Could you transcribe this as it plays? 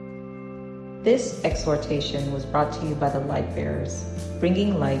This exhortation was brought to you by the Light Bearers,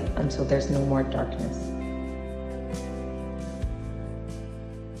 bringing light until there's no more darkness.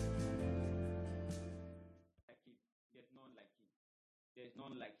 There's none like him. There's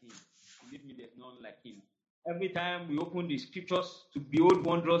none like him. Believe me, there's none like him. Every time we open the scriptures to behold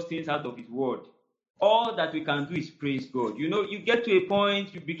wondrous things out of his word, all that we can do is praise God. You get to a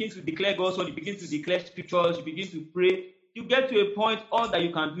point, you begin to declare God's word, you begin to declare scriptures, you begin to pray. You get to a point, all that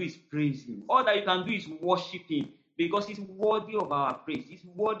you can do is praise him. All that you can do is worship him because he's worthy of our praise. He's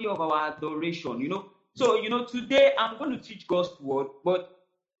worthy of our adoration, So, today I'm going to teach God's word, but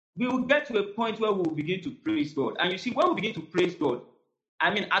we will get to a point where we will begin to praise God. And you see, when we begin to praise God,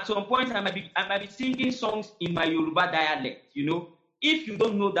 at some point I might be singing songs in my Yoruba dialect, If you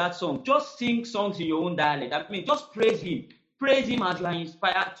don't know that song, just sing songs in your own dialect. Just praise him. Praise him as you are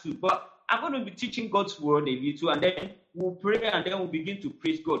inspired to. But I'm going to be teaching God's word a little, and then we'll pray, and then we'll begin to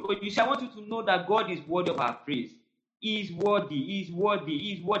praise God. But you see, I want you to know that God is worthy of our praise. He is worthy. He is worthy.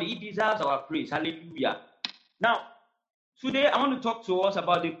 He is worthy. He deserves our praise. Hallelujah. Now, today I want to talk to us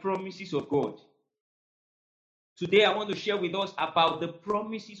about the promises of God. Today I want to share with us about the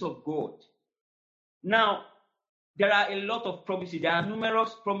promises of God. Now, there are a lot of promises. There are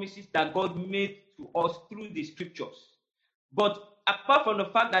numerous promises that God made to us through the scriptures. But apart from the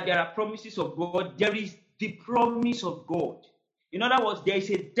fact that there are promises of God, there is the promise of God. In other words, there is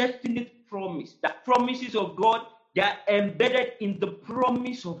a definite promise. The promises of God, they are embedded in the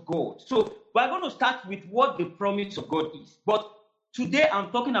promise of God. So we're going to start with what the promise of God is. But today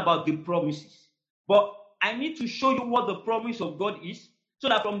I'm talking about the promises. But I need to show you what the promise of God is, so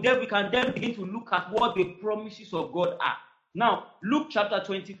that from there we can then begin to look at what the promises of God are. Now, Luke chapter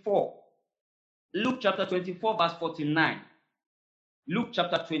 24. Luke chapter 24 verse 49. Luke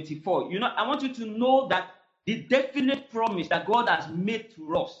chapter 24. I want you to know that the definite promise that God has made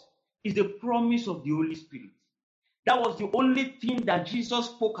to us is the promise of the Holy Spirit. That was the only thing that Jesus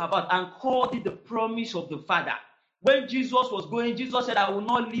spoke about and called it the promise of the Father. When Jesus was going, Jesus said, I will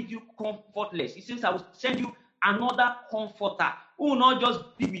not leave you comfortless. He says, I will send you another comforter who will not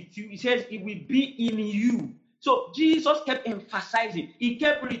just be with you. He says, it will be in you. So Jesus kept emphasizing, he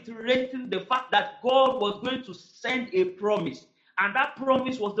kept reiterating the fact that God was going to send a promise. And that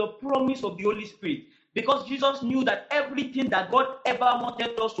promise was the promise of the Holy Spirit. Because Jesus knew that everything that God ever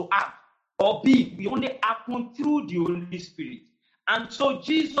wanted us to have or be, will only happen through the Holy Spirit. And so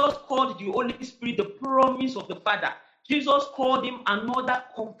Jesus called the Holy Spirit the promise of the Father. Jesus called him another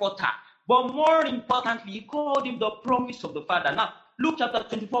comforter. But more importantly, he called him the promise of the Father. Now, Luke chapter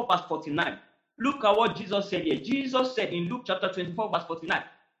 24 verse 49. Look at what Jesus said here. Jesus said in Luke chapter 24 verse 49,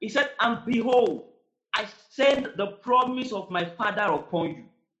 he said, and behold, I send the promise of my Father upon you.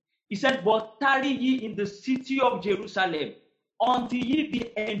 He said, but tarry ye in the city of Jerusalem until ye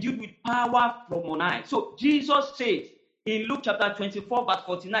be endued with power from on high. So Jesus says in Luke chapter 24 verse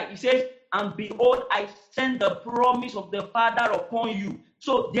 49, he says, and behold, I send the promise of the Father upon you.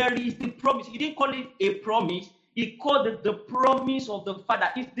 So there is the promise. He didn't call it a promise. He called it the promise of the Father.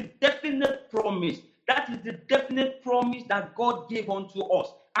 It's the definite promise. That is the definite promise that God gave unto us.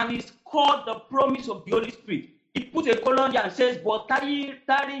 And it's called the promise of the Holy Spirit. He put a colon here and says, but tarry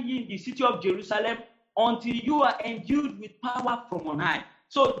ye in the city of Jerusalem until you are endued with power from on high.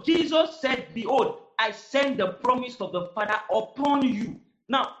 So Jesus said, behold, I send the promise of the Father upon you.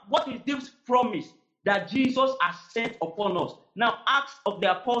 Now, what is this promise that Jesus has sent upon us? Now, Acts of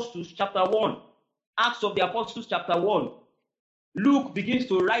the Apostles chapter 1. Acts of the Apostles chapter 1. Luke begins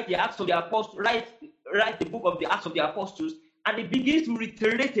to write the Acts of the Apostles, write the book of the Acts of the Apostles, and he begins to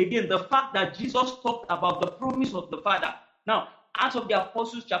reiterate again the fact that Jesus talked about the promise of the Father. Now, Acts of the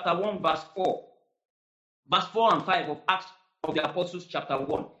Apostles chapter 1 verse 4. Verse 4 and 5 of Acts of the Apostles chapter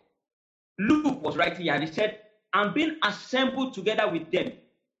 1. Luke was writing here and he said, and being assembled together with them,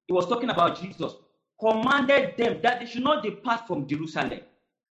 he was talking about Jesus, commanded them that they should not depart from Jerusalem,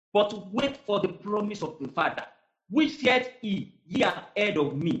 but wait for the promise of the Father, which said he, ye have heard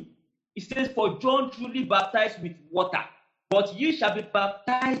of me. He says, for John truly baptized with water, but ye shall be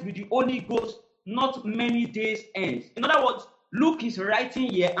baptized with the Holy Ghost not many days hence. In other words, Luke is writing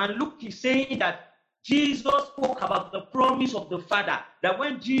here, and Luke is saying that Jesus spoke about the promise of the Father, that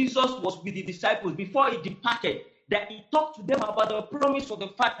when Jesus was with the disciples, before he departed, that he talked to them about the promise of the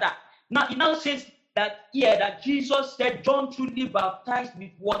Father. Now, he now says that here, that Jesus said, John truly baptized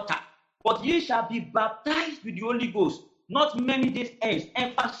with water, but ye shall be baptized with the Holy Ghost not many days hence,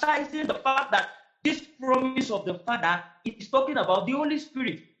 emphasizing the fact that this promise of the Father is talking about the Holy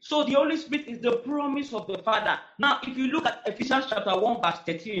Spirit. So the Holy Spirit is the promise of the Father. Now, if you look at Ephesians chapter 1 verse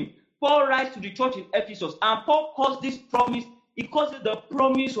 13, Paul writes to the church in Ephesus, and Paul calls this promise, he calls it the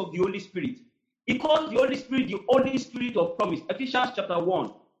promise of the Holy Spirit. He calls the Holy Spirit the Holy Spirit of promise. Ephesians chapter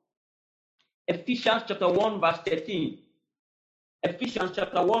 1. Ephesians chapter 1 verse 13. Ephesians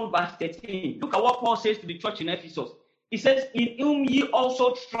chapter 1 verse 13. Look at what Paul says to the church in Ephesus. He says, in whom ye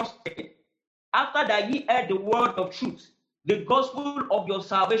also trusted, after that ye heard the word of truth, the gospel of your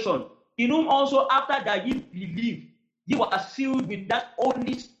salvation, in whom also after that ye believed, ye were sealed with that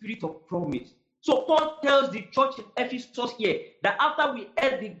Holy Spirit of promise. So Paul tells the church in Ephesus here that after we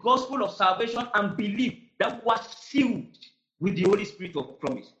heard the gospel of salvation and believed, that we were sealed with the Holy Spirit of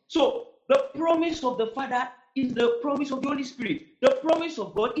promise. So the promise of the Father is the promise of the Holy Spirit. The promise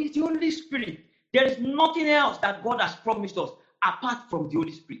of God is the Holy Spirit. There is nothing else that God has promised us apart from the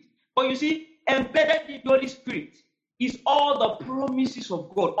Holy Spirit. But you see, embedded in the Holy Spirit is all the promises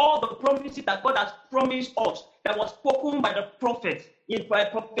of God, all the promises that God has promised us, that was spoken by the prophets, by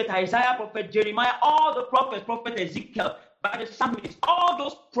prophet Isaiah, prophet Jeremiah, all the prophets, prophet Ezekiel, by the psalmists. All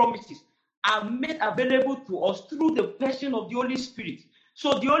those promises are made available to us through the person of the Holy Spirit.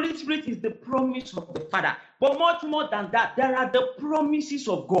 So the Holy Spirit is the promise of the Father. But much more than that, there are the promises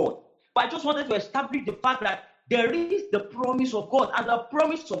of God. But I just wanted to establish the fact that there is the promise of God, and the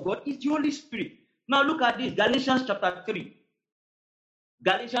promise of God is the Holy Spirit. Now look at this, Galatians chapter 3.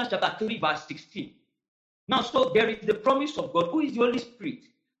 Galatians chapter 3 verse 16. Now, so there is the promise of God, who is the Holy Spirit.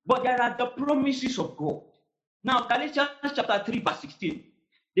 But there are the promises of God. Now, Galatians chapter 3 verse 16.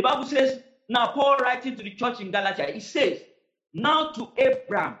 The Bible says, now Paul writing to the church in Galatia, he says, now to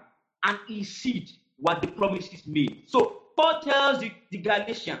Abraham and his seed were the promises made. So Paul tells the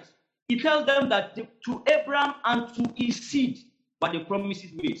Galatians, he tells them that to Abraham and to his seed were the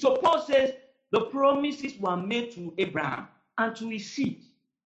promises made. So Paul says the promises were made to Abraham and to his seed.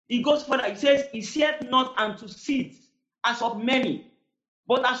 He goes further, he says, he said not unto seeds as of many,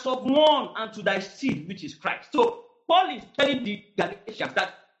 but as of one, unto thy seed, which is Christ. So Paul is telling the Galatians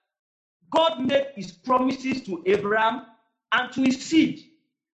that God made his promises to Abraham and to his seed,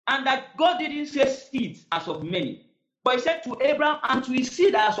 and that God didn't say seeds as of many, but he said to Abraham and to his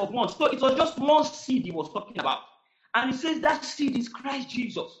seed as of one. So it was just one seed he was talking about. And he says that seed is Christ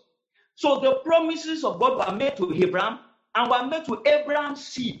Jesus. So the promises of God were made to Abraham and were made to Abraham's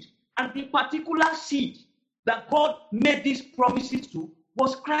seed. And the particular seed that God made these promises to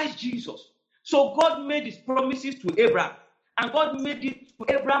was Christ Jesus. So God made his promises to Abraham, and God made it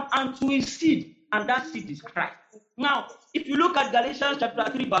to Abraham and to his seed, and that seed is Christ. Now, if you look at Galatians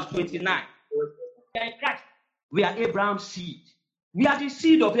chapter 3 verse 29, we are in Christ. We are Abraham's seed. We are the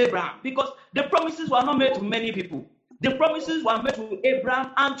seed of Abraham, because the promises were not made to many people. The promises were made to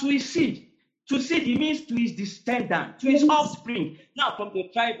Abraham and to his seed. To seed, it means to his descendant, to his offspring. Now, from the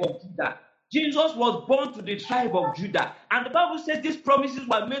tribe of Judah. Jesus was born to the tribe of Judah. And the Bible says these promises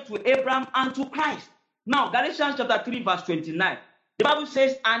were made to Abraham and to Christ. Now, Galatians chapter 3 verse 29. The Bible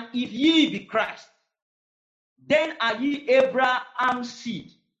says, and if ye be Christ, then are ye Abraham's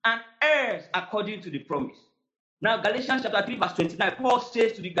seed and heirs according to the promise. Now, Galatians chapter 3 verse 29, Paul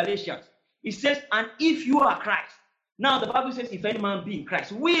says to the Galatians, he says, and if you are Christ. Now, the Bible says, if any man be in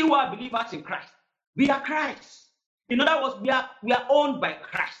Christ, we who are believers in Christ, we are Christ. In other words, we are owned by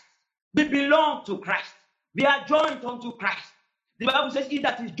Christ. We belong to Christ. We are joined unto Christ. The Bible says, he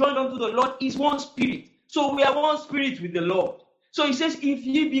that is joined unto the Lord is one spirit. So we are one spirit with the Lord. So he says, if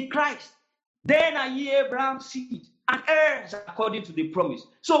ye be Christ, then are ye Abraham's seed and heirs according to the promise.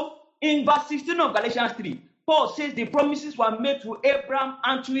 So in verse 16 of Galatians 3, Paul says the promises were made to Abraham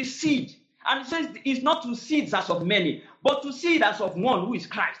and to his seed. And it says it's not to seeds as of many, but to seed as of one, who is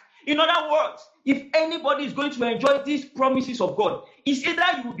Christ. In other words, if anybody is going to enjoy these promises of God, it's either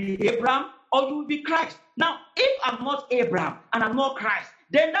you will be Abraham or you will be Christ. Now, if I'm not Abraham and I'm not Christ,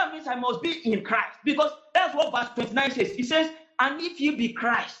 then that means I must be in Christ, because that's what verse 29 says. It says, and if you be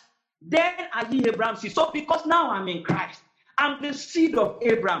Christ, then are ye Abraham's seed. So because now I'm in Christ, I'm the seed of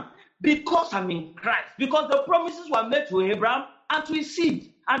Abraham, because I'm in Christ, because the promises were made to Abraham and to his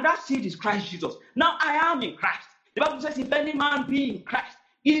seed, and that seed is Christ Jesus. Now I am in Christ. The Bible says, if any man be in Christ,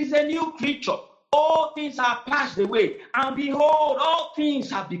 he is a new creature. All things are passed away, and behold, all things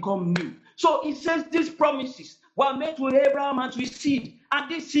have become new. So it says these promises were made to Abraham and to his seed,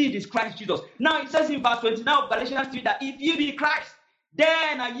 and this seed is Christ Jesus. Now it says in verse 29 of Galatians 3 that if ye be Christ,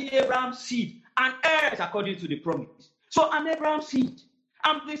 then are ye Abraham's seed and heirs according to the promise. So I'm Abraham's seed.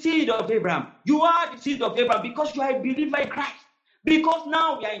 I'm the seed of Abraham. You are the seed of Abraham because you are a believer in Christ. Because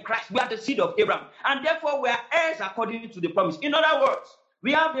now we are in Christ, we are the seed of Abraham, and therefore we are heirs according to the promise. In other words,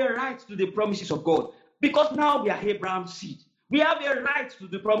 we have the right to the promises of God, because now we are Abraham's seed. We have the right to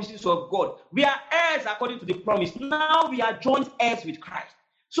the promises of God. We are heirs according to the promise. Now we are joint heirs with Christ.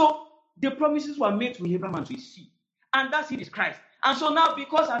 So the promises were made to Abraham and to his seed, and that seed is Christ. And so now,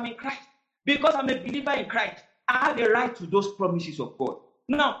 because I'm in Christ, Because I'm a believer in Christ, I have a right to those promises of God.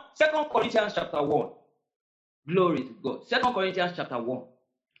 Now, 2 Corinthians chapter 1. Glory to God. 2 Corinthians chapter 1.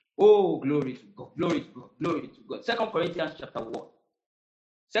 Oh, glory to God. Glory to God. Glory to God. 2 Corinthians chapter 1.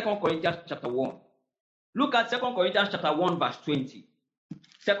 2 Corinthians chapter 1. Look at 2 Corinthians chapter 1 verse 20.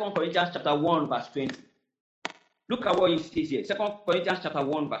 2 Corinthians chapter 1 verse 20. Look at what it says here. 2 Corinthians chapter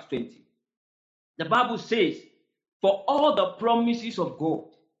 1 verse 20. The Bible says, for all the promises of God,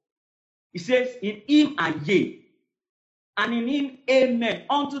 it says, in him are yea, and in him amen,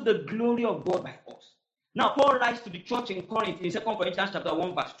 unto the glory of God by us. Now, Paul writes to the church in Corinth in 2 Corinthians chapter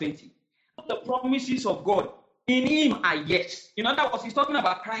 1 verse 20. The promises of God, in him are yes. In other words, he's talking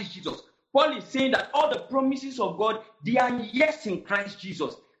about Christ Jesus. Paul is saying that all the promises of God, they are yes in Christ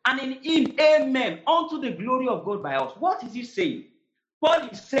Jesus. And in him, amen, unto the glory of God by us. What is he saying? Paul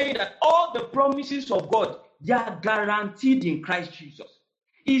is saying that all the promises of God, they are guaranteed in Christ Jesus.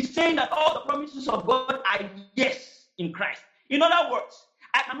 He's saying that all the promises of God are yes in Christ. In other words,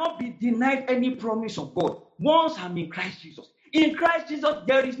 I cannot be denied any promise of God once I'm in Christ Jesus. In Christ Jesus,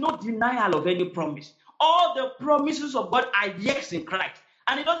 there is no denial of any promise. All the promises of God are yes in Christ.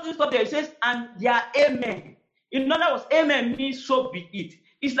 And it doesn't stop there. It says, and they are amen. In other words, amen means so be it.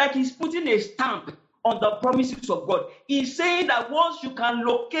 It's like he's putting a stamp on the promises of God. He's saying that once you can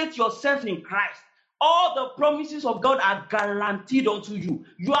locate yourself in Christ, all the promises of God are guaranteed unto you.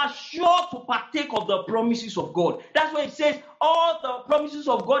 You are sure to partake of the promises of God. That's why it says, all the promises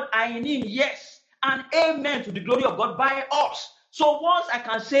of God are in him, yes, and amen to the glory of God by us. So once I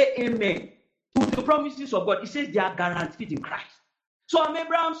can say amen to the promises of God, it says they are guaranteed in Christ. So I'm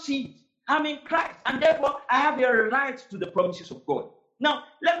Abraham's seed. I'm in Christ, and therefore I have a right to the promises of God. Now,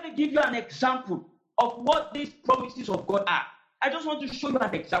 let me give you an example of what these promises of God are. I just want to show you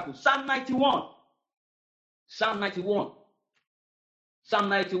an example. Psalm 91. Psalm 91. Psalm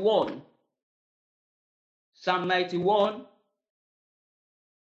 91. Psalm 91.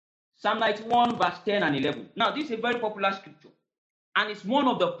 Psalm 91 verse 10 and 11. Now, this is a very popular scripture, and it's one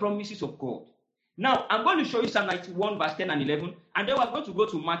of the promises of God. Now, I'm going to show you Psalm 91 verse 10 and 11, and then we're going to go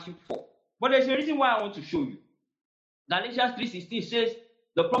to Matthew 4. But there's a reason why I want to show you. Galatians 3:16 says,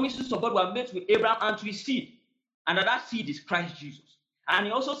 the promises of God were made to Abraham and to his seed, and that seed is Christ Jesus. And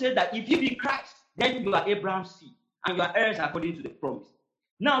he also says that if you be Christ, then you are Abraham's seed, and you are heirs according to the promise.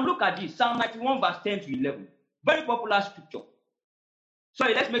 Now look at this, Psalm 91 verse 10 to 11. Very popular scripture.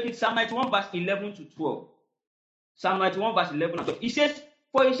 Sorry, let's make it Psalm 91 verse 11 to 12. Psalm 91 verse 11 and 12. It says,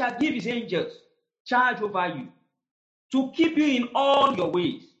 for he shall give his angels charge over you, to keep you in all your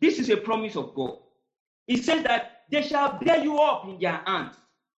ways. This is a promise of God. It says that they shall bear you up in their hands,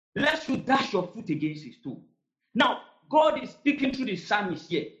 lest you dash your foot against a stone. Now, God is speaking through the psalmist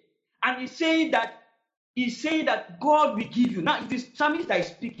here, and he's saying that God will give you. Now, it is the psalmist that is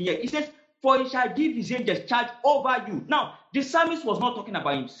speaking here. He says, for he shall give his angels charge over you. Now, the psalmist was not talking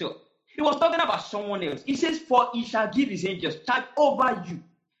about himself. He was talking about someone else. He says, for he shall give his angels charge over you,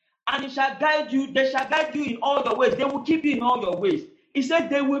 and he shall guide you. They shall guide you in all your ways. They will keep you in all your ways. He said,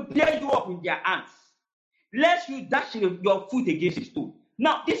 they will bear you up in their hands, lest you dash your foot against a stone.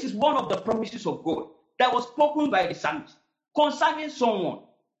 Now, this is one of the promises of God that was spoken by the psalmist concerning someone.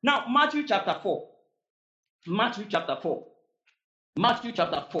 Now, Matthew chapter 4. Matthew chapter 4. Matthew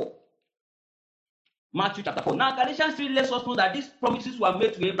chapter 4. Matthew chapter 4. Now, Galatians 3 lets us know that these promises were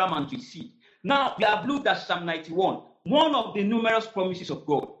made to Abraham and to his seed. Now, we have looked at Psalm 91, one of the numerous promises of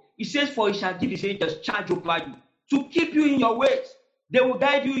God. It says, for he shall give his angels charge over you, to keep you in your ways. They will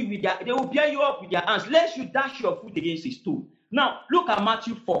guide you they will bear you up with their hands, lest you dash your foot against a stone. Now, look at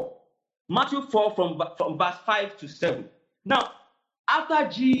Matthew 4. Matthew 4 from verse 5 to 7. Now, after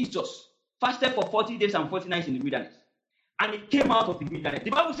Jesus fasted for 40 days and 40 nights in the wilderness, and he came out of the wilderness,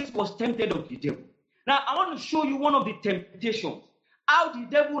 the Bible says he was tempted of the devil. Now, I want to show you one of the temptations, how the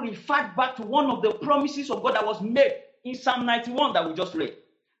devil referred back to one of the promises of God that was made in Psalm 91 that we just read.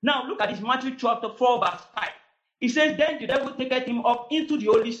 Now, look at this, Matthew chapter 4, verse 5. It says, then the devil taketh him up into the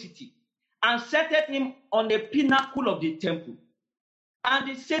holy city, and setteth him on the pinnacle of the temple. And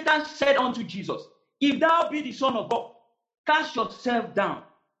the Satan said unto Jesus, if thou be the Son of God, cast yourself down,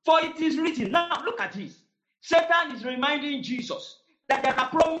 for it is written. Now, look at this. Satan is reminding Jesus that there are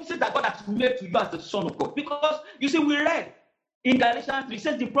promises that God has made to you as the Son of God. Because, you see, we read in Galatians 3, it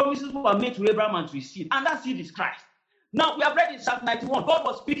says the promises were made to Abraham and to his seed, and that seed is Christ. Now, we have read in Psalm 91, God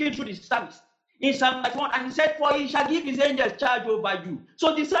was speaking through the psalmist in Psalm 91, and he said, for he shall give his angels charge over you.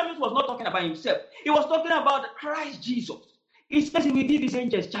 So the psalmist was not talking about himself. He was talking about Christ Jesus. He says he will give his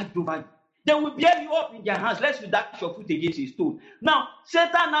angels charge over you. They will bear you up in their hands, lest you dash your foot against a stone. Now,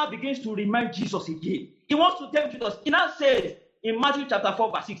 Satan now begins to remind Jesus again. He wants to tell Jesus. He now says in Matthew chapter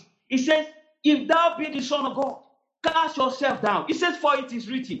 4, verse 6, He says, if thou be the Son of God, cast yourself down. He says, for it is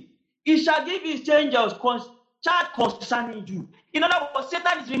written, he shall give his angels charge concerning you. In other words,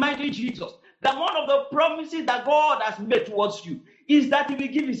 Satan is reminding Jesus that one of the promises that God has made towards you is that he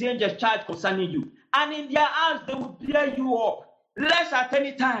will give his angels charge concerning you. And in their hands, they will bear you up, lest at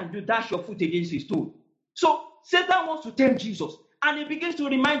any time you dash your foot against a stone. So Satan wants to tempt Jesus, and he begins to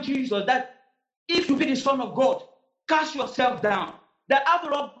remind Jesus that if you be the Son of God, cast yourself down. That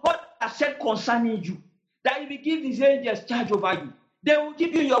after all, God has said concerning you, that he will give his angels charge over you. They will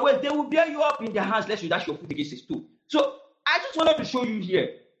give you your way. They will bear you up in their hands, lest you dash your foot against a stone. So I just wanted to show you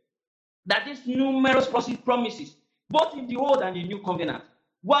here that these numerous promises, both in the Old and the New Covenant,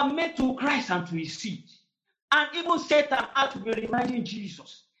 were made to Christ and to his seed. And even Satan had to be reminding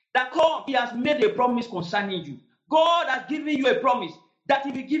Jesus that come, he has made a promise concerning you. God has given you a promise that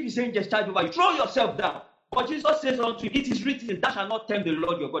he will give his angels charge over you. Throw yourself down. But Jesus says unto him, it is written, thou shalt not tempt the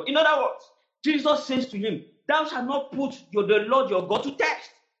Lord your God. In other words, Jesus says to him, thou shalt not put the Lord your God to test.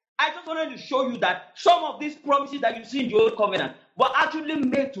 I just wanted to show you that some of these promises that you see in the Old Covenant were actually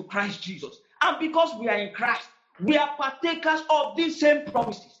made to Christ Jesus. And because we are in Christ, we are partakers of these same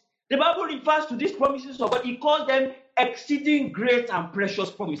promises. The Bible refers to these promises of God. It calls them exceeding great and precious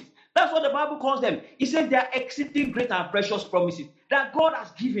promises. That's what the Bible calls them. It says they are exceeding great and precious promises that God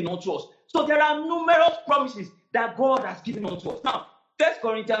has given unto us. So there are numerous promises that God has given unto us. Now, 1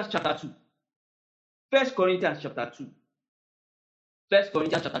 Corinthians chapter 2. 1 Corinthians chapter 2. 1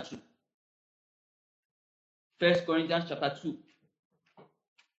 Corinthians chapter 2. 1 Corinthians chapter 2.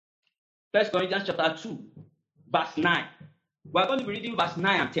 1 Corinthians chapter 2, verse 9. We're going to be reading verse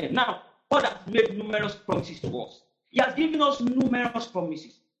 9 and 10. Now, God has made numerous promises to us. He has given us numerous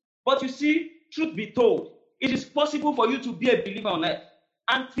promises. But you see, truth be told, it is possible for you to be a believer on earth.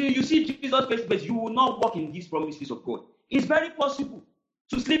 Until you see Jesus face to face, you will not walk in these promises of God. It's very possible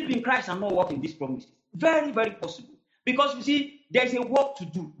to sleep in Christ and not walk in these promises. Very, very possible. Because you see, there's a work to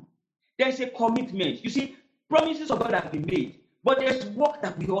do. There's a commitment. You see, promises of God have been made, but there's work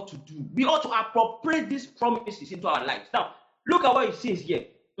that we ought to do. We ought to appropriate these promises into our lives. Now, look at what it says here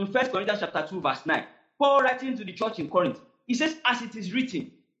in 1 Corinthians chapter 2, verse 9. Paul writing to the church in Corinth, he says, as it is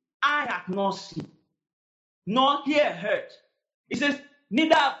written, I have not seen, nor ear heard. He says,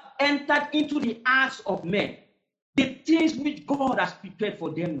 neither have entered into the hearts of men the things which God has prepared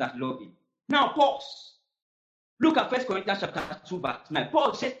for them that love him. Now, pause. Look at 1 Corinthians chapter 2, verse 9.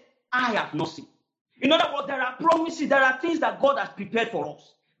 Paul says, I have not seen. In other words, there are promises, there are things that God has prepared for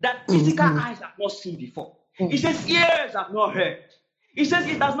us that physical eyes have not seen before. He says, ears have not heard. He says,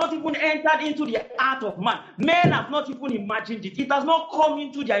 it has not even entered into the heart of man. Men have not even imagined it. It has not come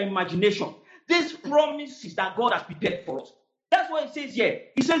into their imagination. These promises that God has prepared for us. That's what it says here.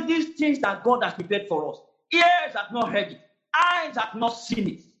 He says, these things that God has prepared for us. Ears have not heard it. Eyes have not seen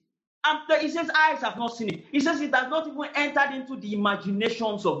it. And he says, eyes have not seen it. He says, it has not even entered into the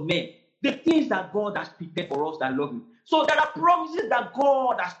imaginations of men. The things that God has prepared for us that love him. So there are promises that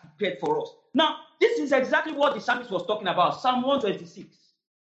God has prepared for us. Now, this is exactly what the psalmist was talking about. Psalm 126.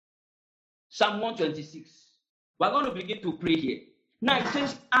 Psalm 126. We're going to begin to pray here. Now it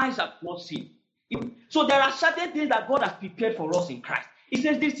says, eyes have not seen. So there are certain things that God has prepared for us in Christ. It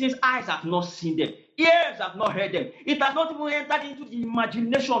says these things, eyes have not seen them. Ears have not heard them. It has not even entered into the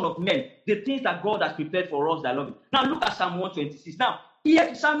imagination of men. The things that God has prepared for us that love him. Now look at Psalm 126. Now, here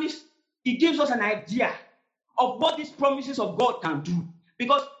the psalmist, he gives us an idea of what these promises of God can do.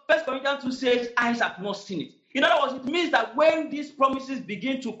 Because 1 Corinthians 2 says, eyes have not seen it. In other words, it means that when these promises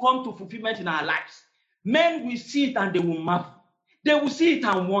begin to come to fulfillment in our lives, men will see it and they will marvel. They will see it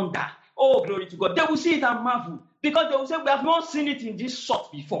and wonder. Oh, glory to God. They will see it and marvel. Because they will say, we have not seen it in this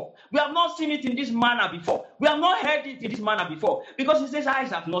sort before. We have not seen it in this manner before. We have not heard it in this manner before. Because it says,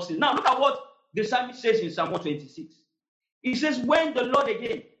 eyes have not seen. Now, look at what the psalmist says in Psalm 126. He says, when the Lord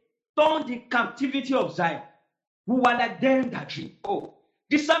again turned the captivity of Zion, we were like them that dream. Oh,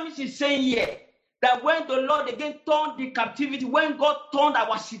 the psalmist is saying here that when the Lord again turned the captivity, when God turned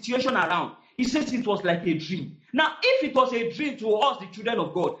our situation around, he says it was like a dream. Now, if it was a dream to us, the children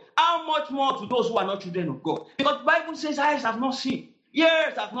of God, how much more to those who are not children of God? Because the Bible says, eyes have not seen,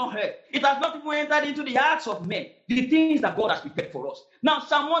 ears have not heard. It has not even entered into the hearts of men, the things that God has prepared for us. Now,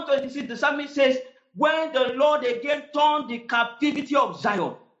 Psalm 126, the psalmist says, when the Lord again turned the captivity of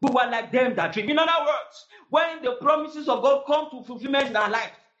Zion, we were like them that dream. In other words, when the promises of God come to fulfillment in our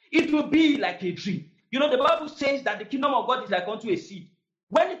lives, it will be like a dream. You know, the Bible says that the kingdom of God is like unto a seed.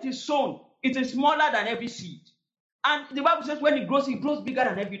 When it is sown, it is smaller than every seed. And the Bible says when it grows bigger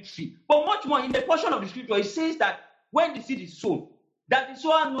than every tree. But much more, in the portion of the scripture, it says that when the seed is sown, that the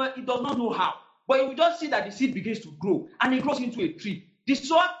sower, it does not know how. But you will just see that the seed begins to grow, and it grows into a tree. The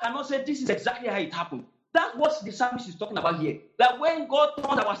sower cannot say this is exactly how it happened. That's what the psalmist is talking about here. That when God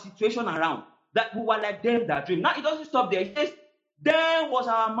turned our situation around, that we were like them that dream. Now it doesn't stop there. It says, then was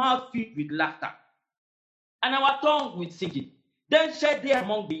our mouth filled with laughter, and our tongue with singing. Then said they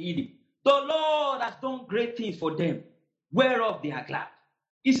among the heathen, the Lord has done great things for them, whereof they are glad.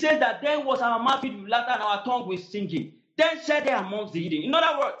 He said that then was our mouth filled with laughter and our tongue with singing. Then said they amongst the heathen. In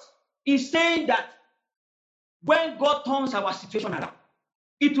other words, he's saying that when God turns our situation around,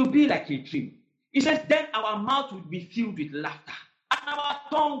 it will be like a dream. He says, then our mouth will be filled with laughter and our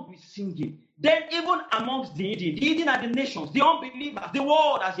tongue with singing. Then even amongst the heathen are the nations, the unbelievers, the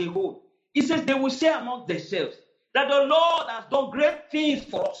world as a whole. He says they will say amongst themselves that the Lord has done great things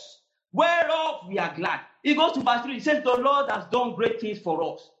for us, whereof we are glad. He goes to verse 3, he says, the Lord has done great things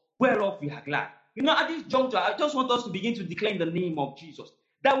for us, whereof we are glad. You know, at this juncture, I just want us to begin to declare in the name of Jesus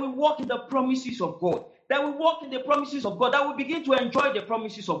that we walk in the promises of God, that we walk in the promises of God, that we begin to enjoy the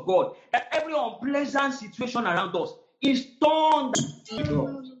promises of God, that every unpleasant situation around us is turned to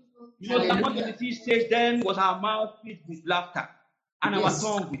God. You know, Psalm 126 says, then was our mouth filled with laughter and our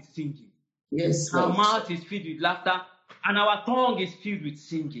tongue with singing. Yes, our mouth is filled with laughter and our tongue is filled with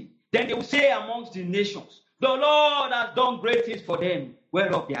singing. Then they will say amongst the nations, the Lord has done great things for them,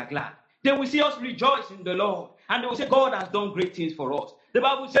 whereof they are glad. They will see us rejoice in the Lord, and they will say, God has done great things for us. The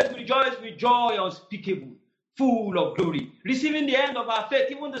Bible says, we rejoice with joy unspeakable, full of glory, receiving the end of our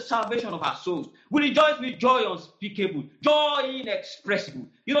faith, even the salvation of our souls. We rejoice with joy unspeakable, joy inexpressible.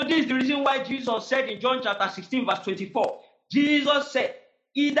 You know, this is the reason why Jesus said in John chapter 16, verse 24, Jesus said,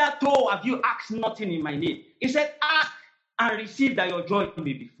 hitherto have you asked nothing in my name. He said, ask and receive that your joy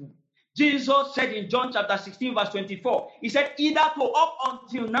may be full. Jesus said in John chapter 16, verse 24, he said, hitherto up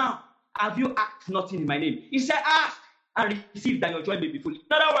until now have you asked nothing in my name. He said, ask and receive that your joy may be full. In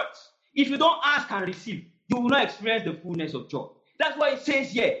other words, if you don't ask and receive, you will not experience the fullness of joy. That's why it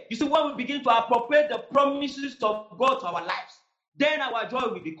says here, you see, when we begin to appropriate the promises of God to our lives, then our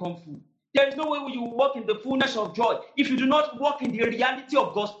joy will become full. There is no way you will walk in the fullness of joy if you do not walk in the reality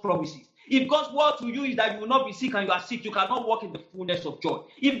of God's promises. If God's word to you is that you will not be sick and you are sick, you cannot walk in the fullness of joy.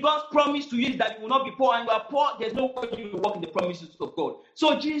 If God's promise to you is that you will not be poor and you are poor, there's no way you will walk in the promises of God.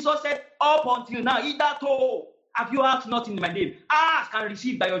 So Jesus said, up until now, hitherto have you asked nothing in my name. Ask and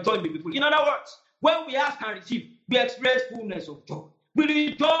receive that your joy may be full. In other words, when we ask and receive, we experience fullness of joy. We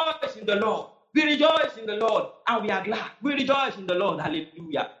rejoice in the Lord. We rejoice in the Lord and we are glad. We rejoice in the Lord.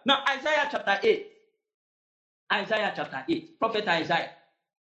 Hallelujah. Now, Isaiah chapter 8. Isaiah chapter 8. Prophet Isaiah.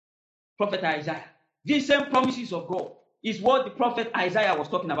 These same promises of God is what the prophet Isaiah was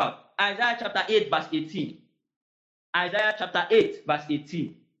talking about. Isaiah chapter 8, verse 18. Isaiah chapter 8, verse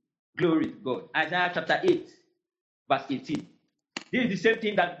 18. Glory to God. Isaiah chapter 8, verse 18. This is the same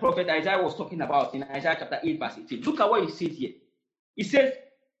thing that the prophet Isaiah was talking about in Isaiah chapter 8, verse 18. Look at what he says here. He says,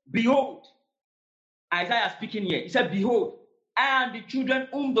 behold, Isaiah speaking here. He said, behold, I am the children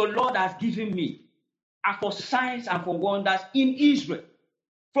whom the Lord has given me, are for signs and for wonders in Israel,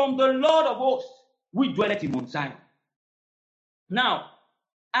 from the Lord of hosts, which dwelleth in Mount Zion. Now,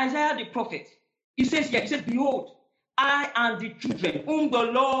 Isaiah the prophet, he says here, he says, behold, I am the children whom the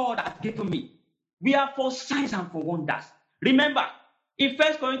Lord has given me. We are for signs and for wonders. Remember, in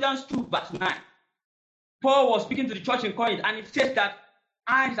 1 Corinthians 2, verse 9, Paul was speaking to the church in Corinth, and it says that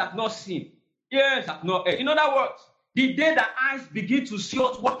eyes have not seen, ears have not heard. In other words, the day that eyes begin to see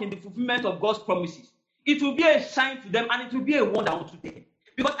us walk in the fulfillment of God's promises, it will be a sign to them and it will be a wonder unto them.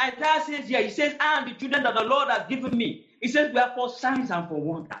 Because Isaiah says here, he says, I am the children that the Lord has given me. He says, we are for signs and for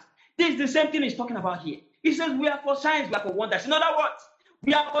wonders. This is the same thing he's talking about here. He says, we are for signs, we are for wonders. In other words,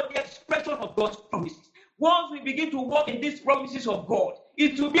 we are for the expression of God's promises. Once we begin to walk in these promises of God,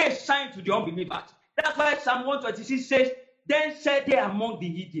 it will be a sign to the unbelievers. That's why Psalm 126 says, then said they among the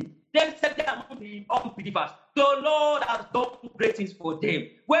heathen, then said they among the unbelievers, the Lord has done great things for them,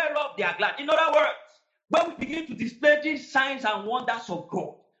 whereof they are glad. In other words, when we begin to display these signs and wonders of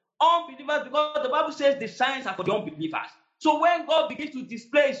God, unbelievers, because the Bible says the signs are for the unbelievers. So when God begins to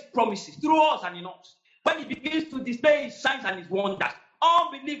display his promises through us and in us, when he begins to display his signs and his wonders,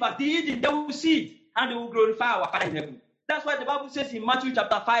 unbelievers, the heathen, they will see it and they will glorify our Father in heaven. That's why the Bible says in Matthew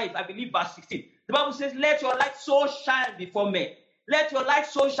chapter 5, I believe verse 16, the Bible says, let your light so shine before men. Let your light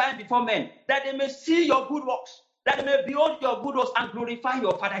so shine before men, that they may see your good works, that they may behold your good works and glorify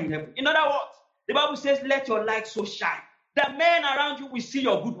your Father in heaven. In other words, the Bible says, let your light so shine, that men around you will see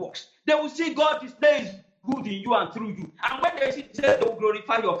your good works. They will see God display his good in you and through you. And when they see it, they will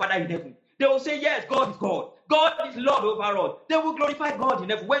glorify your Father in heaven. They will say, yes, God is God. God is Lord over all. They will glorify God in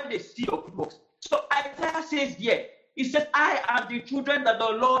heaven when they see your good works. So Isaiah says here, he says, I am the children that the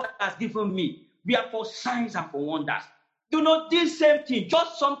Lord has given me. We are for signs and for wonders. You know, this same thing,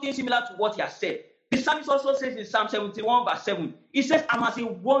 just something similar to what he has said. The psalmist also says in Psalm 71, verse 7, he says, I am as a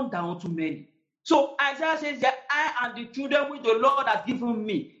wonder unto many. So Isaiah says that I and the children which the Lord has given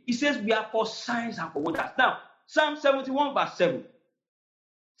me, he says we are for signs and for wonders. Now, Psalm 71, verse 7.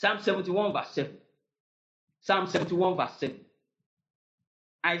 Psalm 71, verse 7. Psalm 71, verse 7.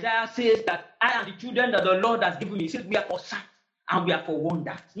 Isaiah says that I and the children that the Lord has given me, he says we are for signs and we are for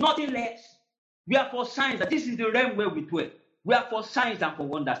wonders. Nothing less. We are for signs. That this is the realm where we dwell. We are for signs and for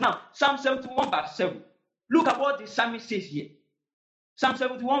wonders. Now, Psalm 71, verse 7. Look at what the psalmist says here. Psalm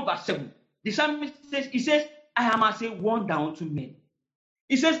 71, verse 7. The psalmist says, he says, I am as a wonder unto many.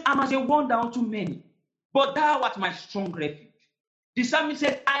 He says, I am as a wonder unto many, but thou art my strong refuge. The psalmist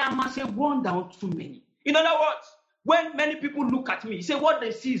says, I am as a wonder unto many. In other words, when many people look at me, he says, what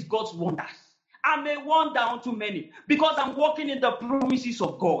they see is God's wonders. I'm a wonder unto many because I'm walking in the promises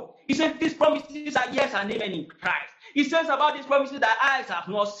of God. He says, these promises are yes and amen in Christ. He says about these promises that eyes have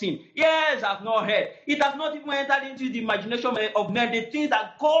not seen, ears have not heard. It has not even entered into the imagination of men, the things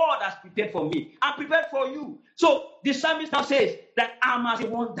that God has prepared for me and prepared for you. So the psalmist now says that I'm as a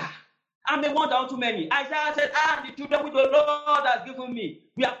wonder. I'm a wonder unto many. Isaiah said, I am the children which the Lord has given me.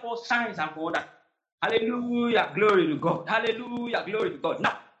 We are for signs and for wonders. Hallelujah, glory to God. Hallelujah, glory to God.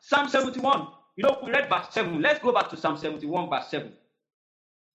 Now, Psalm 71, we read verse 7. Let's go back to Psalm 71, verse 7.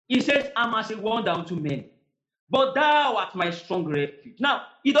 He says, I'm as a wonder unto men, but thou art my strong refuge. Now,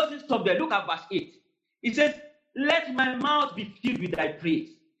 he doesn't stop there. Look at verse 8. He says, let my mouth be filled with thy praise,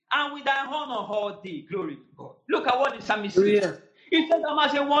 and with thy honor all day. Glory to God. Look at what the psalmist says. He says, I'm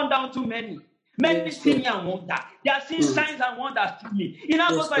as a wonder unto many. Many see me and wonder. They are seeing signs and wonders through me. In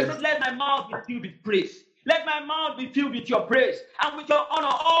other words, he says, let my mouth be filled with praise. Let my mouth be filled with your praise and with your honor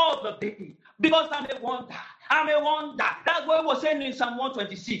all the day. Because I'm a wonder. I'm a wonder. That's what he was saying in Psalm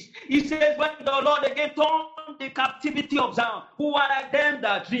 126. He says, when the Lord again turned the captivity of Zion, who are like them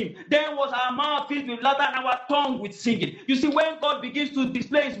that dream, then was our mouth filled with laughter and our tongue with singing. You see, when God begins to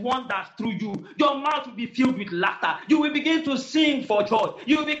display his wonders through you, your mouth will be filled with laughter. You will begin to sing for joy.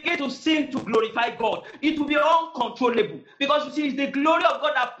 You will begin to sing to glorify God. It will be uncontrollable. Because you see, it's the glory of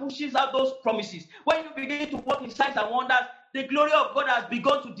God that pushes out those promises. When you begin to walk in signs and wonders, the glory of God has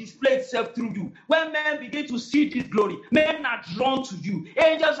begun to display itself through you. When men begin to see this glory, men are drawn to you.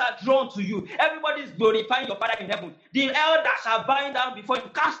 Angels are drawn to you. Everybody is glorifying your Father in heaven. The elders are bowing down before you,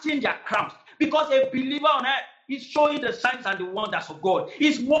 casting their crowns. Because a believer on earth is showing the signs and the wonders of God.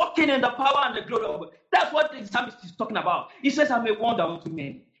 He's walking in the power and the glory of God. That's what the psalmist is talking about. He says, I'm a wonder unto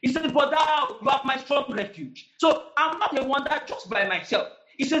men. He says, but thou, you are my strong refuge. So I'm not a wonder just by myself.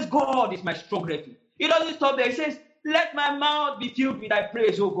 He says, God is my strong refuge. He doesn't stop there. He says, let my mouth be filled with thy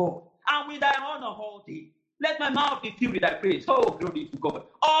praise, O God, and with thy honor all day. Let my mouth be filled with thy praise. Oh, glory to God.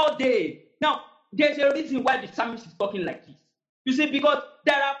 All day. Now, there's a reason why the psalmist is talking like this. You see, because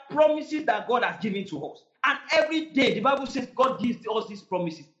there are promises that God has given to us. And every day, the Bible says God gives us these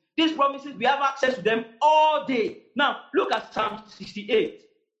promises. These promises, we have access to them all day. Now, look at Psalm 68.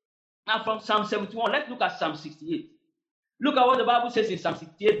 Now, from Psalm 71, let's look at Psalm 68. Look at what the Bible says in Psalm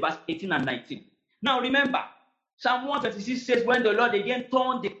 68, verse 18 and 19. Now, remember, Psalm 136 says, when the Lord again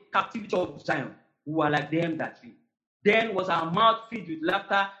turned the captivity of Zion, we were like them that dream. Then was our mouth filled with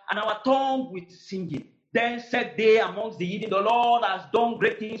laughter and our tongue with singing. Then said they amongst the heathen, the Lord has done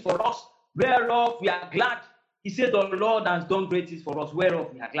great things for us, whereof we are glad. He said, the Lord has done great things for us,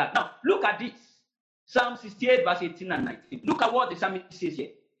 whereof we are glad. Now, look at this. Psalm 68, verse 18 and 19. Look at what the psalmist says here.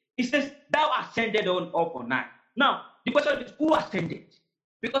 He says, thou ascended on up on high. Now, the question is, who ascended?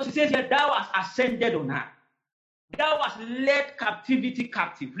 Because he says here, thou hast ascended on high. Thou hast led captivity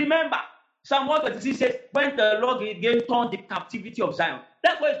captive. Remember, Psalm 126 says, when the Lord again turned the captivity of Zion.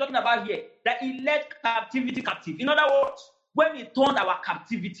 That's what he's talking about here, that he led captivity captive. In other words, when he turned our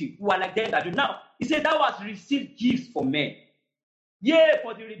captivity, we are like them that do. Now, he said, thou hast received gifts for men. Yea,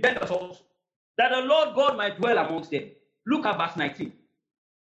 for the rebellious also, that the Lord God might dwell amongst them. Look at verse 19.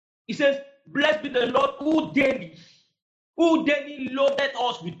 He says, blessed be the Lord who daily loaded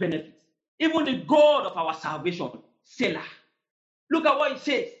us with benefits. Even the God of our salvation, Selah. Look at what he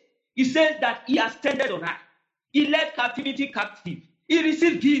says. He says that he ascended on high. He led captivity captive. He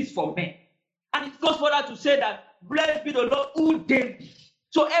received gifts from men. And it goes further to say that, blessed be the Lord who daily.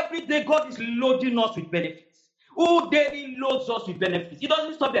 So every day God is loading us with benefits. Who daily loads us with benefits. He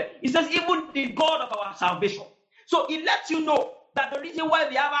doesn't stop there. He says, even the God of our salvation. So he lets you know that the reason why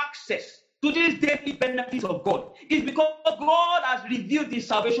we have access to these daily benefits of God is because God has revealed his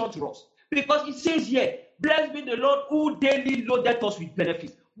salvation to us. Because it says here, blessed be the Lord who daily loaded us with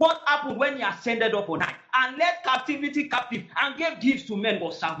benefits. What happened when he ascended up on high and led captivity captive and gave gifts to men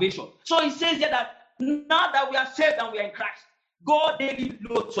was salvation. So he says here that Now that we are saved and we are in Christ, God daily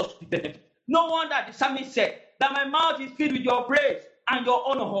loads us with benefit. No wonder the psalmist said that my mouth is filled with your praise and your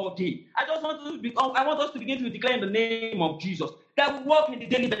honor all day. I want us to begin to declare in the name of Jesus that we walk in the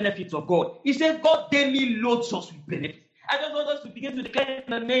daily benefits of God. He says God daily loads us with benefits. I just want us to begin to declare in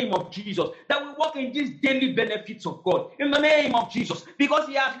the name of Jesus that we walk in these daily benefits of God. In the name of Jesus. Because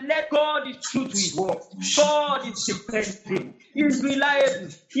He has led God is true to His word. God is dependable. He is reliable.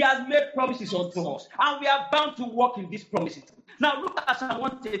 He has made promises unto us. And we are bound to walk in these promises. Now look at Psalm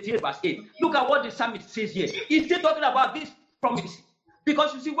 138 verse 8. Look at what the psalmist says here. He's still talking about these promises.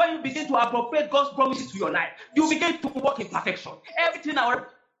 Because you see, when you begin to appropriate God's promises to your life, you begin to walk in perfection. Everything our.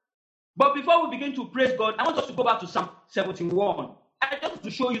 But before we begin to praise God, I want us to go back to Psalm 71. I just want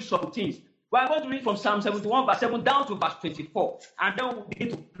to show you some things. We are going to read from Psalm 71, verse 7 down to verse 24. And then we'll begin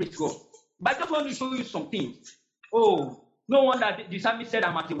to praise God. But I just want to show you some things. Oh, no wonder the psalmist said,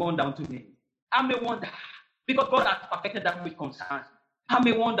 I'm at a wonder unto men. I'm a wonder. Because God has perfected that which concerns. I'm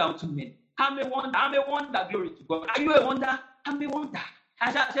a wonder unto men. I'm a wonder, glory to God. Are you a wonder? I'm a wonder.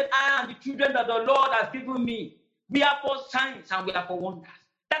 As I said, I am the children that the Lord has given me. We are for signs and we are for wonders.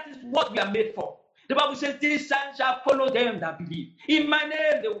 That is what we are made for. The Bible says, these signs shall follow them that believe. In my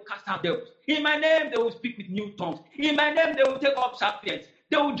name, they will cast out devils. In my name, they will speak with new tongues. In my name, they will take up serpents.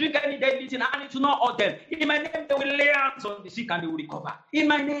 They will drink any deadly thing, and it will not hurt them. In my name, they will lay hands on the sick and they will recover. In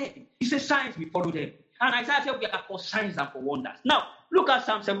my name, He says, signs will follow them. And Isaiah said, we are for signs and for wonders. Now, look at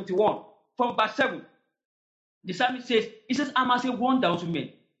Psalm 71, from verse 7. The psalmist says, he says, I'm as a wonder unto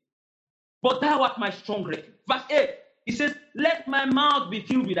men, but thou art my strong refuge. Verse 8, he says, let my mouth be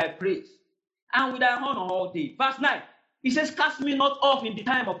filled with thy praise, and with thy honor all day. Verse 9, he says, cast me not off in the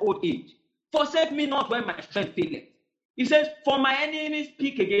time of old age. Forsake me not when my strength faileth. He says, for my enemies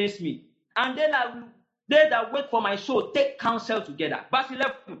speak against me, and they that wait for my soul take counsel together. Verse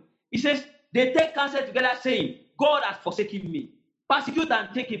 11, he says, they take counsel together, saying, God has forsaken me. Persecute and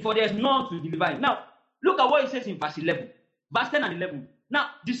take it, for there is none to deliver him. Now, look at what he says in verse 11. Verse 10 and 11. Now,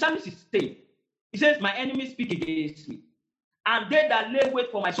 the psalmist is saying, he says, my enemies speak against me, and they that lay wait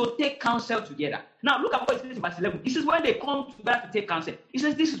for my soul take counsel together. Now, look at what he says in verse 11. He says, when they come together to take counsel, he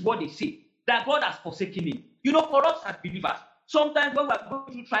says, this is what they say, that God has forsaken him. You know, for us as believers, sometimes when we are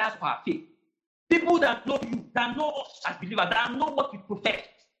going through trials of our faith, people that know you, that know us as believers, that know what we profess,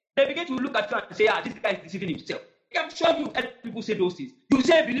 they begin to look at you and say, this guy is deceiving himself. I'm sure you heard people say those things. You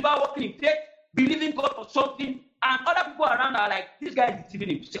say a believer walking in faith, believing God for something, and other people around are like, this guy is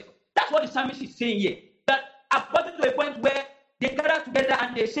deceiving himself. That's what the psalmist is saying here. That I've gotten to a point where they gather together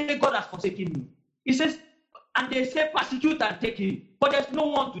and they say, God has forsaken me. He says, and they say, persecute and take him, but there's no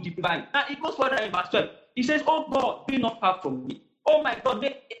one to deliver him. Now it goes further in verse 12. He says, oh God, be not far from me. Oh my God,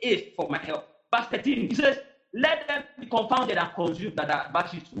 make haste for my help. Verse 13, he says, let them be confounded and consumed that are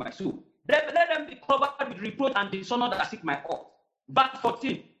adversaries to my soul. Let them be covered with reproach and dishonor that seek my cause. Verse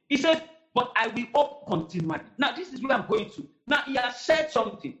 14, he says, but I will hope continually. Now, this is where I'm going to. Now, he has said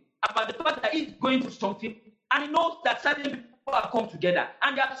something about the fact that he's going through something, and he knows that certain people have come together,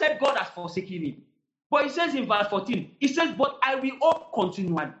 and they have said God has forsaken him. But he says in verse 14, he says, but I will hope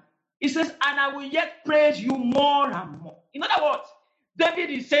continually. He says, and I will yet praise you more and more. In other words, David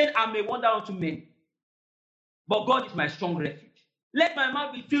is saying, I'm a wonder unto men, but God is my strong refuge. Let my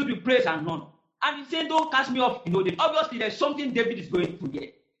mouth be filled with praise and honor. And he's saying, don't cast me off. Obviously, there's something David is going through here.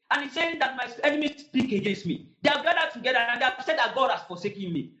 And he's saying that my enemies speak against me. They have gathered together and they have said that God has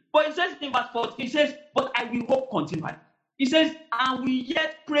forsaken me. But he says in verse 14, he says, but I will hope continually. He says, and we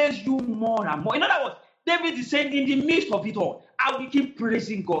yet praise you more and more. In other words, David is saying, in the midst of it all, I will keep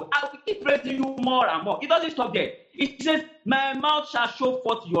praising God. I will keep praising you more and more. It doesn't stop there. It says, my mouth shall show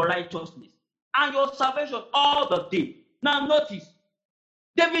forth your righteousness and your salvation all the day. Now notice,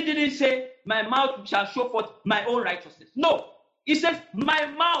 David didn't say, my mouth shall show forth my own righteousness. No. He says, my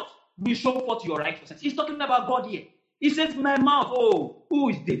mouth will show forth your righteousness. He's talking about God here. He says, my mouth. Oh, who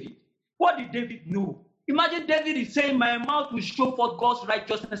is David? What did David know? Imagine David is saying, my mouth will show forth God's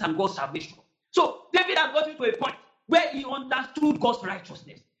righteousness and God's salvation. So David had gotten to a point where he understood God's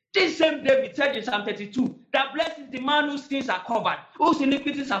righteousness. This same David said in Psalm 32, that blessed is the man whose sins are covered, whose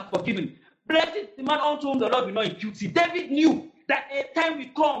iniquities are forgiven. Blessed is the man unto whom the Lord will not impute sin. David knew that a time will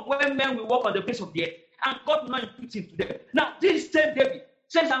come when men will walk on the face of the earth, and God will not impute sin to them. Now, this same David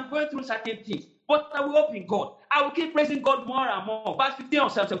says, I'm going through certain things, but I will hope in God. I will keep praising God more and more. Verse 15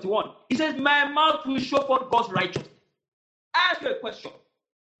 of Psalm 71, he says, my mouth will show forth God's righteousness. I ask you a question.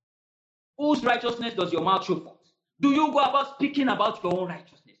 Whose righteousness does your mouth show forth? Do you go about speaking about your own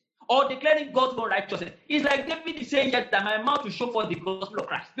righteousness or declaring God's own righteousness? It's like David is saying that my mouth will show forth the gospel of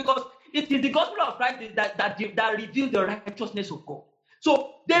Christ, because it is the gospel of Christ that reveals the righteousness of God.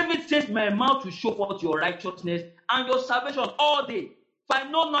 So David says, my mouth will show forth your righteousness and your salvation all day, for I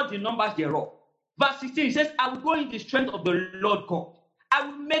know not the numbers thereof. Verse 16, he says, I will go in the strength of the Lord God. I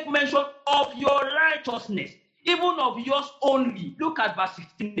will make mention of your righteousness, even of yours only. Look at verse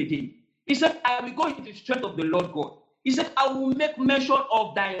 16 again. He said, I will go in the strength of the Lord God. He said, I will make mention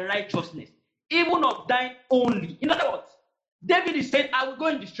of thy righteousness, even of thine only. In other words, David is saying, I will go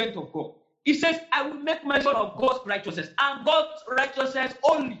in the strength of God. He says, I will make mention of God's righteousness and God's righteousness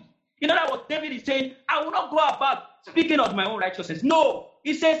only. In other words, David is saying, I will not go about speaking of my own righteousness. No,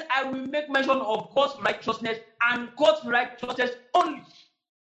 he says, I will make mention of God's righteousness and God's righteousness only.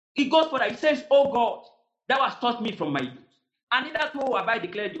 He goes for that. He says, oh God, thou hast taught me from my youth, and hitherto have I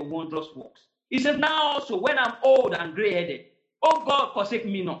declared your wondrous works. He says, now also, when I'm old and gray-headed, oh God, forsake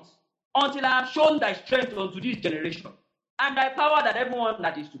me not, until I have shown thy strength unto this generation, and thy power that everyone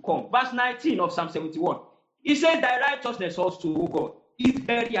that is to come. Verse 19 of Psalm 71. He says, thy righteousness also, O God, is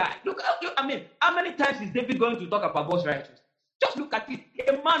very high. Look, I mean, how many times is David going to talk about God's righteousness? Just look at it.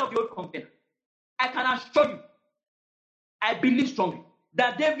 A man of the old covenant. I can assure you, I believe strongly,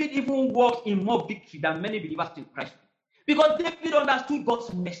 that David even walked in more victory than many believers in Christ. Because David understood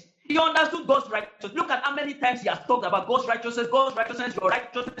God's mercy. He understood God's righteousness. Look at how many times he has talked about God's righteousness, your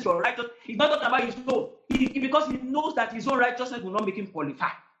righteousness, your righteousness. He's not talking about his own. Because he knows that his own righteousness will not make him qualify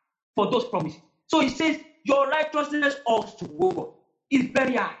for those promises. So he says, your righteousness also, O God, is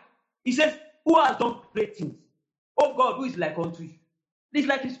very high. He says, who has done great things? Oh God, who is like unto you? It's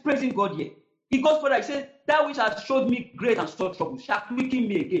like he's praising God here. He goes further, he says, that which has showed me great and sore trouble shall quicken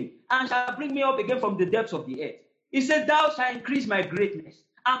me again, and shall bring me up again from the depths of the earth. He says, thou shalt increase my greatness,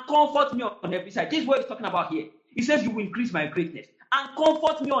 and comfort me on every side. This is what he's talking about here. He says, you will increase my greatness, and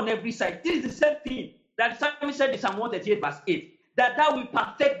comfort me on every side. This is the same thing that the psalmist said in Psalm 138, verse 8, that thou will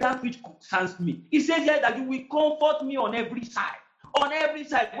perfect that which concerns me. He says here that you will comfort me on every side. On every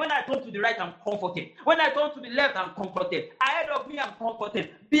side. When I turn to the right, I'm comforted. When I turn to the left, I'm comforted. Ahead of me, I'm comforted.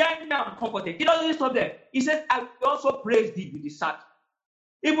 Behind me, I'm comforted. He doesn't stop there. He says, I will also praise thee with the psalm,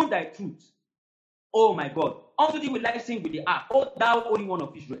 even thy truth. Oh my God. Unto thee will I sing with the harp, O thou Holy One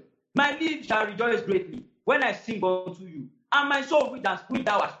of Israel. My lips shall rejoice greatly when I sing unto you, and my soul which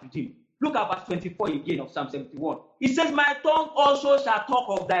thou hast redeemed. Look at verse 24 again of Psalm 71. He says, my tongue also shall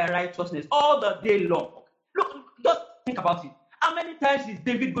talk of thy righteousness all the day long. Look, just think about it. How many times is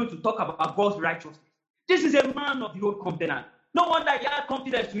David going to talk about God's righteousness? This is a man of the old covenant. No wonder he had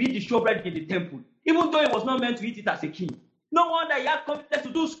confidence to eat the showbread in the temple, even though he was not meant to eat it as a king. No wonder he had confidence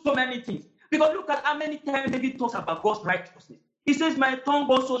to do so many things. Because look at how many times David talks about God's righteousness. He says, my tongue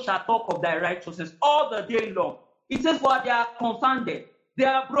also shall talk of thy righteousness all the day long. He says, for they are confounded. They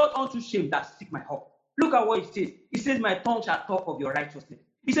are brought unto shame that seek my heart. Look at what he says. He says, my tongue shall talk of your righteousness.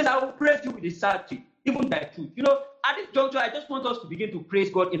 He says, I will praise you with the psaltery, even thy truth. You know, at this juncture, I just want us to begin to praise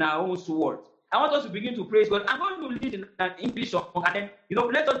God in our own words. I want us to begin to praise God. I'm going to lead in an English song, and then,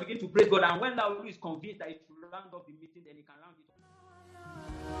 let us begin to praise God. And when Laulu is convinced that it will round up the meeting, then he can round it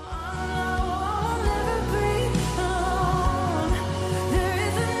up.